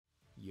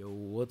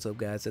What's up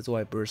guys, it's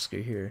White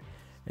Bursker here,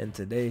 and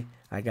today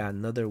I got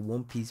another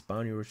One Piece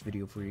Bounty Rush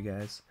video for you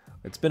guys.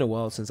 It's been a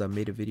while since I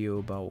made a video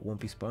about One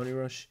Piece Bounty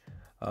Rush,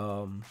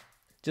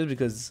 just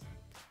because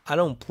I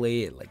don't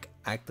play it like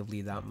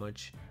actively that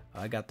much.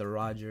 I got the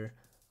Roger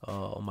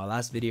on my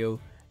last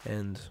video,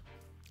 and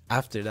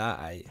after that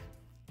I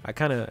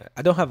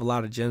don't have a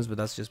lot of gems, but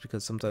that's just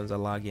because sometimes I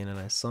log in and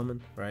I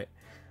summon, right?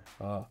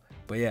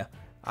 But yeah,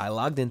 I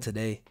logged in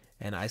today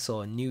and I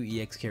saw a new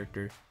EX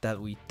character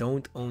that we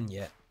don't own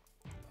yet.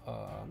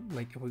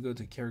 Like if we go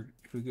to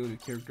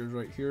characters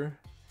right here,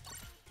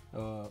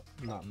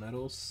 not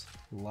medals,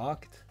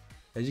 locked.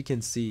 As you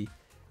can see,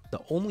 the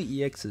only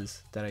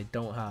EXs that I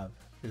don't have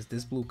is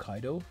this blue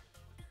Kaido,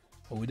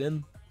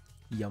 Oden,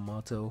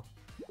 Yamato,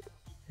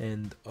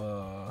 and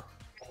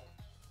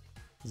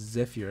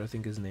Zephyr, I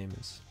think his name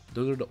is.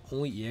 Those are the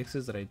only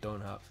EXs that I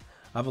don't have.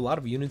 I have a lot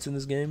of units in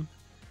this game,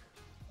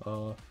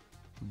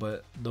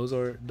 but those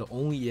are the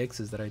only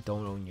EXs that I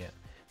don't own yet.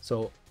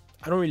 So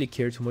I don't really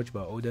care too much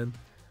about Oden.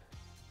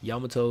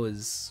 Yamato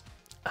is,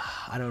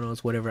 I don't know,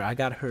 it's whatever. I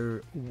got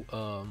her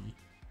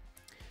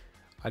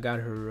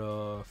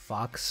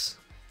fox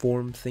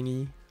form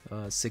thingy,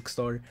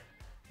 6-star,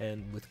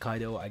 and with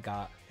Kaido I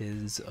got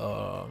his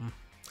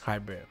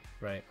hybrid,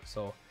 right?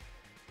 So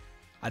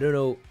I don't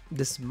know,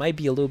 this might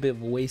be a little bit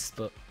of a waste,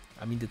 but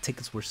I mean the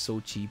tickets were so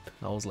cheap.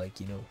 I was like,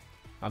 you know,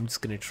 I'm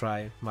just gonna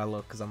try my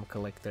luck because I'm a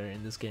collector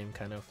in this game,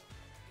 kind of.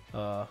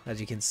 As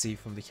you can see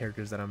from the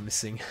characters that I'm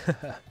missing.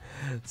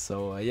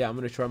 So yeah, I'm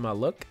gonna try my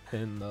luck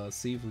and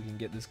see if we can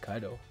get this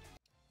Kaido.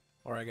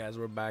 Alright guys,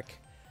 we're back.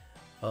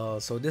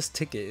 So this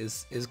ticket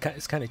is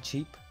kind of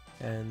cheap,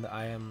 and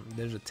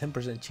there's a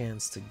 10%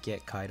 chance to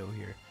get Kaido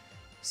here.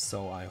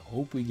 So I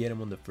hope we get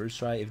him on the first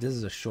try. If this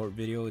is a short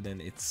video,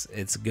 then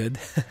it's good.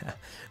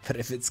 But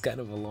if it's kind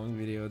of a long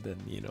video, then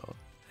you know,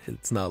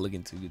 it's not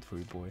looking too good for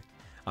your boy.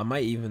 I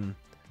might even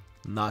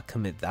not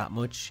commit that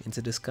much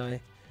into this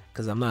guy,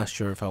 because I'm not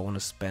sure if I want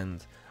to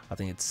spend, I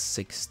think it's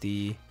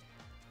 60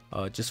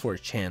 just for a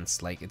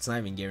chance. Like, it's not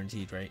even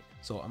guaranteed, right?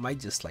 So I might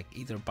just like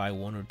either buy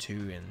one or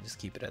two and just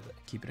keep it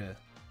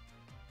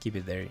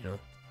there, you know.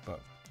 But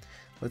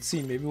let's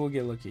see, maybe we'll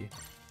get lucky.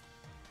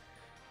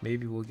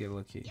 Maybe we'll get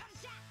lucky.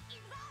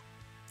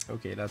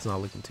 Okay, that's not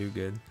looking too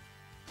good.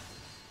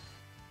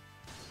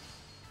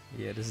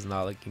 Yeah, this is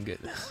not looking good.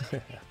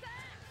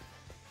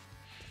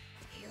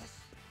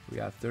 We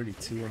got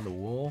 32 on the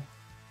wall.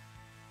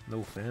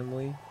 No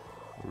family.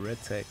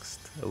 Red text.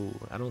 Oh,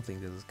 I don't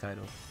think this is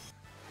Kaido.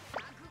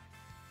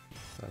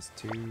 That's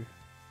 2,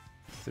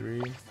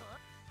 3,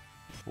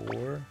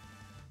 4,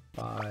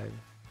 5,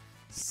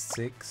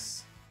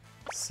 6,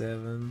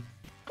 7,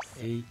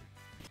 8,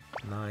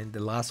 9. The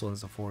last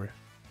one's a 4.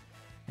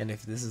 And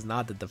if this is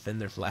not the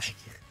defender flag,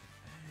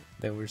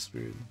 then we're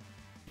screwed.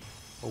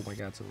 Oh my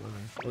god, it's 11.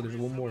 Oh, there's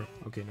one more.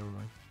 Okay, never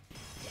mind.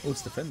 Oh,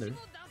 it's defender.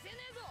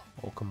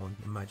 Oh, come on,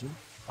 imagine.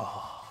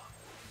 Oh.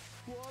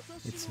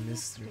 It's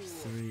Mr.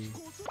 3.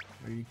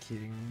 Are you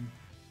kidding me?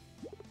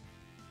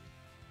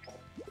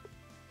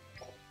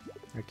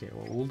 Okay,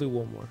 well, we'll do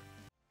one more.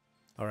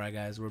 Alright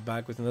guys, we're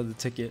back with another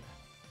ticket.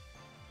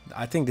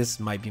 I think this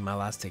might be my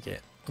last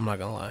ticket. I'm not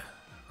gonna lie.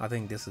 I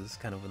think this is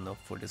kind of enough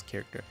for this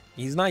character.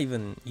 He's not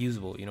even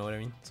usable, you know what I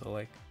mean? So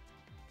like,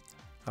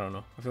 I don't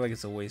know. I feel like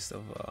it's a waste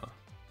of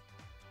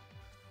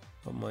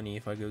money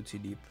if I go too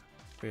deep.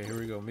 Okay, here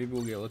we go. Maybe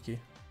we'll get lucky.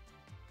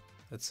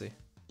 Let's see.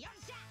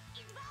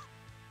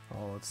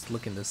 Oh, it's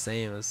looking the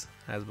same as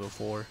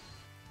before.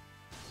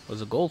 It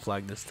was a gold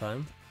flag this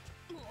time.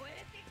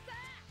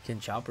 Can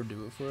Chopper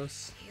do it for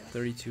us?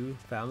 32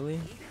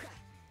 family?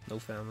 No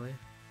family.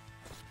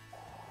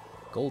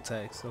 Gold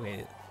text.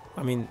 Okay.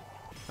 I mean,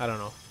 I don't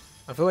know.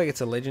 I feel like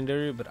it's a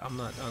legendary, but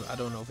I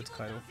don't know if it's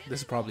Kaido. This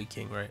is probably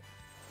King, right?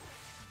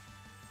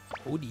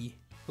 Odie.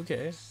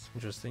 Okay.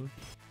 Interesting.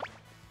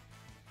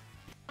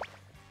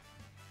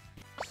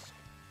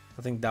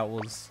 I think that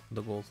was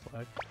the gold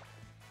flag.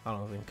 I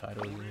don't think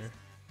Kaido is in here.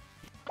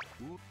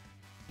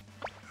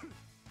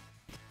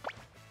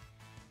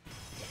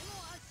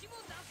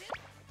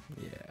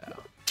 Yeah.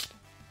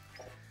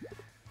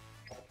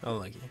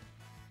 Unlucky.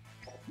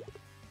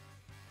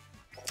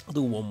 I'll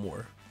do one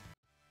more.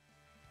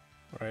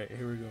 Alright,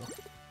 here we go.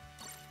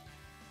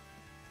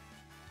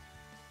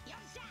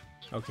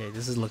 Okay,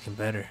 this is looking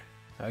better.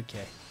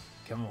 Okay,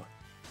 come on.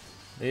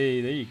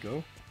 Hey, there you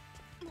go.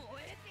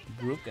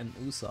 Brook and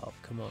Usopp,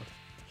 come on.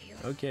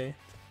 Okay.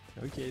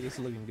 Okay, this is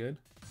looking good.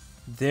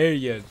 There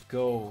you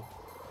go.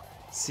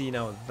 See,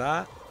 now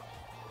that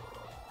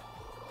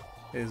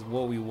is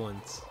what we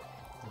want.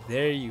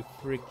 There you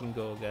freaking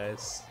go,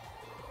 guys.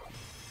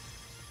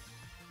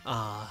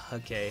 Ah,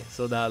 okay.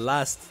 So that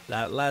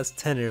last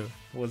tenor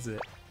was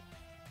it.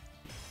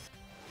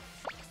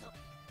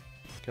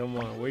 Come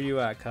on, where you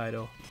at,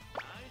 Kaido?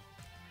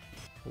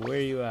 Where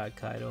you at,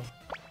 Kaido?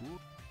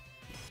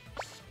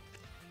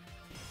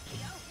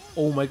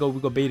 Oh my god,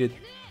 we got baited.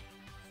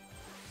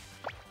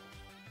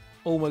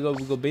 Oh my god,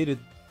 we got baited.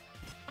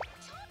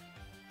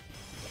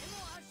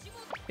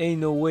 Ain't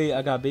no way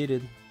I got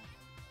baited.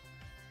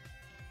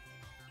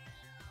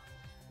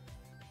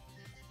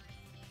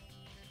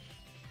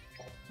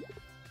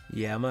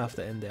 Yeah, I'm gonna have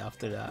to end it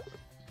after that.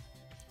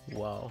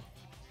 Wow.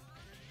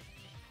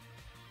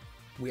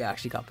 We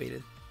actually got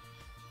baited.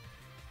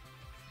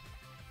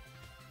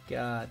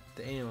 God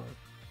damn.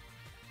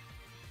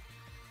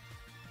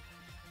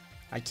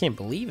 I can't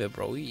believe it,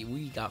 bro.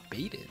 We got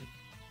baited.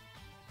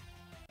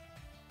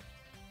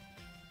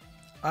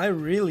 I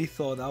really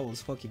thought that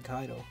was fucking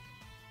Kaido.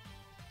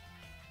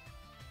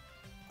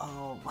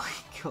 Oh my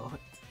god.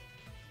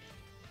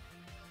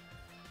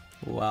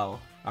 Wow.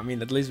 I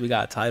mean, at least we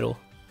got a title,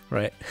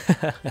 right?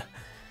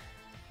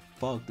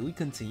 Fuck, do we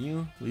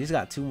continue? We just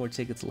got 2 more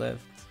tickets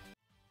left.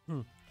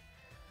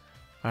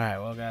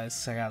 Alright, well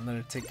guys, I got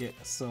another ticket,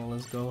 so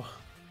let's go.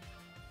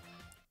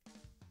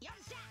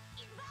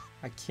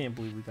 I can't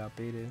believe we got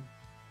baited.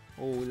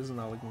 Oh, this is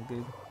not looking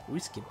good. We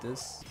skip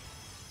this.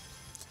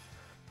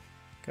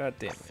 God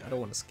damn it, I don't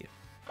want to skip.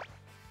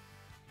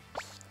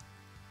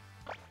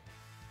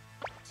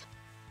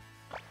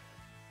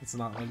 It's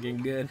not looking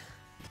good.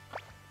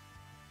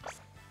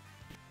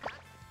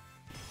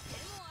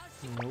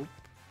 Nope.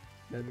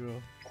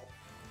 Pedro.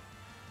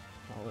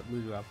 Oh, at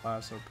least we got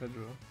 5-star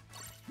Pedro.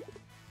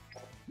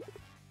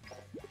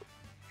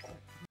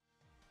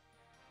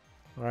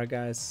 Alright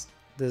guys,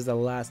 this is the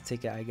last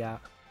ticket I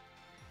got.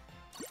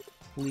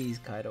 Please,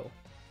 Kaido.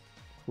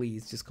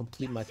 Please, just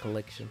complete my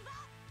collection.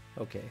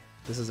 Okay,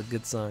 this is a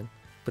good sign.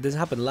 But this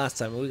happened last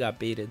time and we got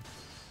baited.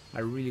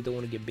 I really don't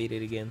want to get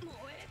baited again.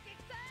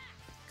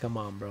 Come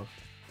on, bro.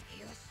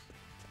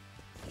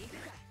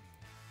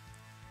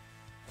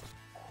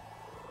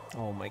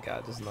 Oh my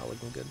god, this is not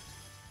looking good.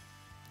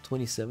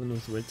 27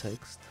 with red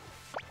text.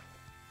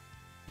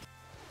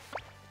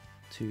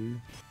 2,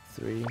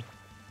 3,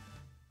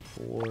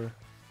 4.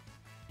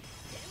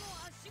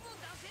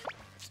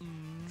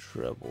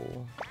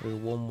 Treble. There's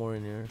one more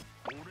in here.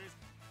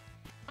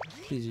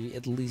 Please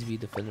at least be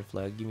defender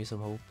flag. Give me some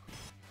hope.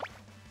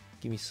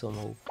 Give me some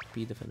hope.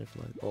 Be defender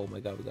flag. Oh my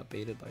god, we got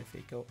baited by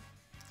fake out.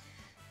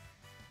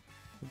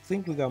 I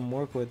think we got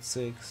Marco at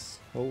 6.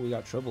 Oh, we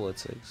got treble at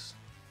 6.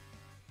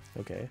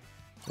 Okay.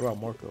 What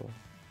about Marco?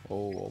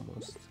 Oh,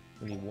 almost.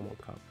 We need one more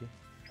copy.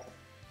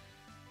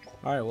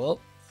 Alright, well,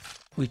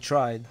 we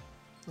tried.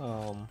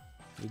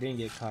 We didn't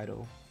get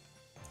Kaido.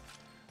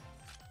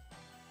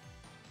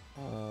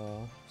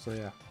 So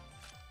yeah.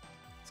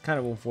 It's kind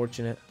of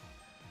unfortunate.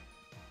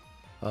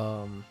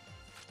 I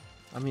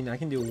mean, I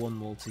can do one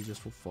multi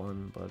just for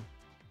fun, but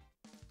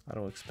I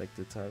don't expect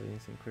it to have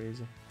anything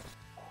crazy.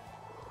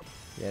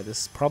 Yeah,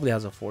 this probably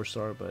has a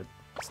 4-star, but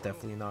it's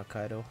definitely not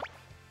Kaido.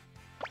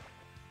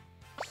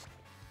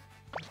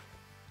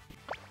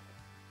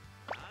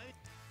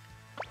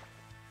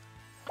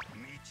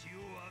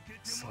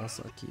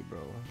 Sasaki, bro.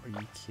 Are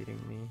you kidding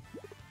me?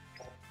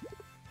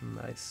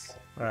 Nice.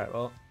 Alright,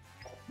 well.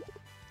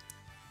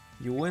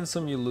 You win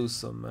some, you lose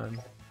some,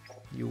 man.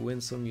 You win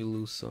some, you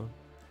lose some.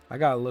 I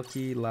got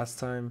lucky last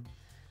time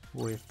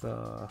with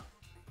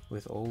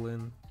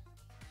Olin.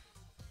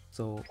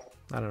 So,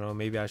 I don't know,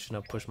 maybe I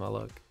shouldn't have pushed my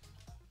luck.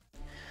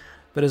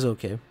 But it's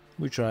okay.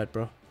 We tried,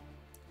 bro.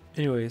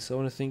 Anyways, I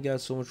want to thank you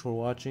guys so much for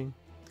watching.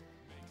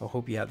 I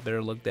hope you had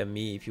better luck than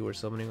me if you were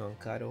summoning on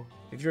Kaido.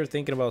 If you're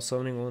thinking about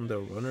summoning on the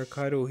runner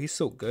Kaido, he's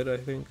so good, I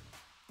think.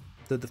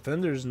 The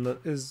defender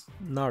is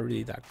not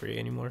really that great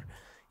anymore.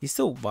 He's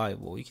still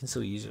viable, you can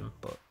still use him,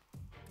 but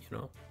you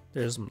know,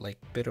 there's like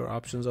better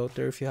options out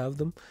there if you have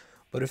them.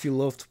 But if you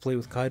love to play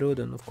with Kaido,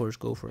 then of course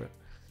go for it.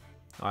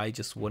 I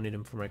just wanted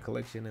him for my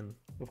collection, and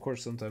of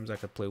course sometimes I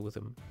could play with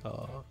him.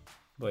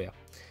 But yeah,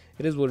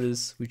 it is what it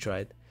is. We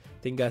tried.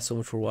 Thank you guys so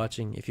much for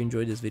watching. If you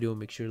enjoyed this video,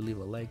 make sure to leave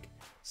a like,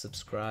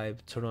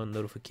 subscribe, turn on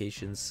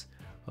notifications,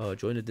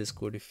 join the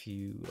Discord if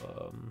you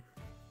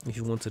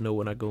want to know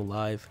when I go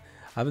live.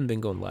 I haven't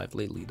been going live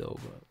lately though,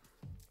 but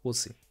we'll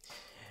see.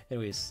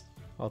 Anyways,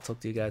 I'll talk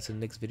to you guys in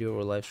the next video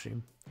or live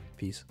stream.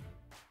 Peace.